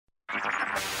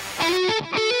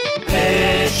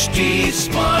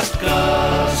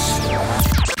Smartcast.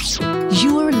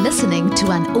 You are listening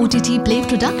to an OTT Play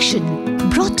production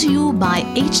brought to you by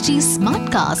HT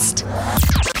Smartcast.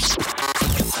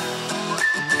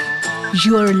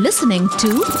 You are listening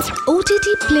to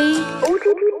OTT Play.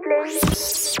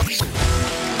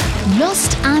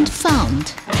 Lost and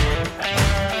Found.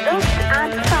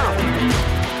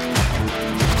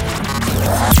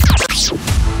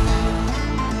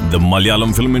 The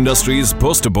Malayalam film industry's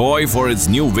poster boy for its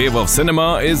new wave of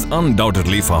cinema is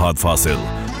undoubtedly Fahad Fasil.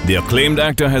 The acclaimed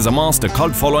actor has amassed a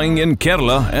cult following in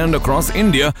Kerala and across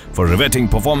India for riveting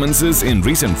performances in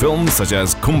recent films such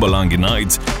as Kumbalangi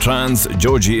Nights, Trans,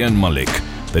 Joji and Malik.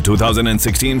 The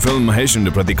 2016 film Maheshinte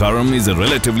Prathikaaram is a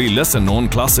relatively lesser-known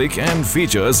classic and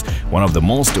features one of the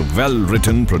most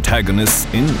well-written protagonists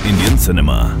in Indian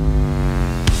cinema.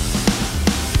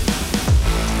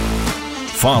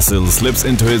 Fasil slips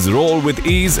into his role with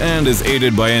ease and is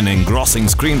aided by an engrossing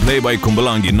screenplay by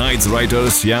Kumbalangi Nights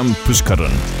writer Syam Pushkaran.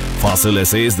 Fasil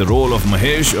essays the role of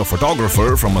Mahesh, a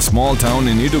photographer from a small town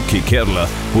in Idukki, Kerala,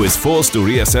 who is forced to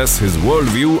reassess his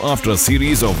worldview after a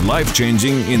series of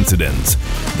life-changing incidents.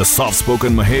 The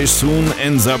soft-spoken Mahesh soon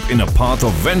ends up in a path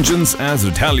of vengeance as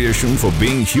retaliation for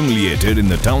being humiliated in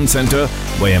the town centre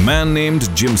by a man named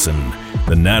Jimson.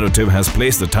 The narrative has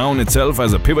placed the town itself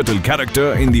as a pivotal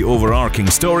character in the overarching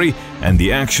story, and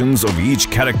the actions of each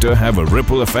character have a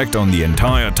ripple effect on the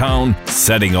entire town,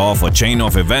 setting off a chain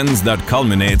of events that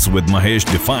culminates with Mahesh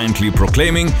defiantly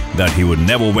proclaiming that he would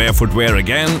never wear footwear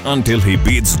again until he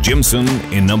beats Jimson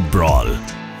in a brawl.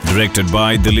 Directed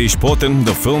by Dilesh Pothan,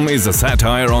 the film is a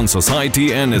satire on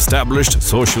society and established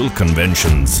social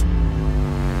conventions.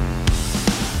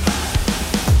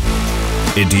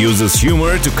 It uses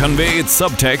humor to convey its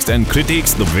subtext and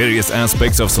critiques the various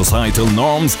aspects of societal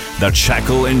norms that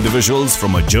shackle individuals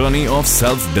from a journey of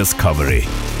self-discovery.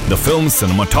 The film's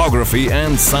cinematography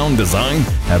and sound design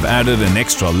have added an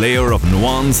extra layer of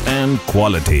nuance and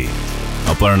quality.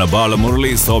 Aparna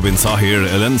Balamurali, Sobin Sahir,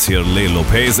 Elencir Le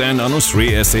Lopez and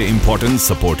Anushree essay important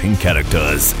supporting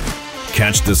characters.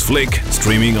 Catch this flick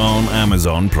streaming on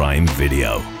Amazon Prime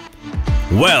Video.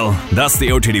 Well, that's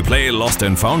the OTT Play Lost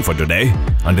and Found for today.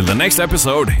 Until the next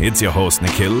episode, it's your host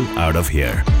Nikhil out of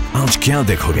here. Aaj kya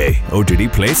dekhoge?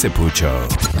 OTT Play se poocho.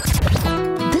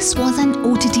 This was an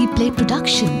OTT Play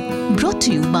production brought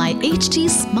to you by HT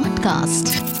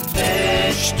Smartcast.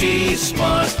 HT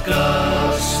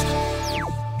Smartcast.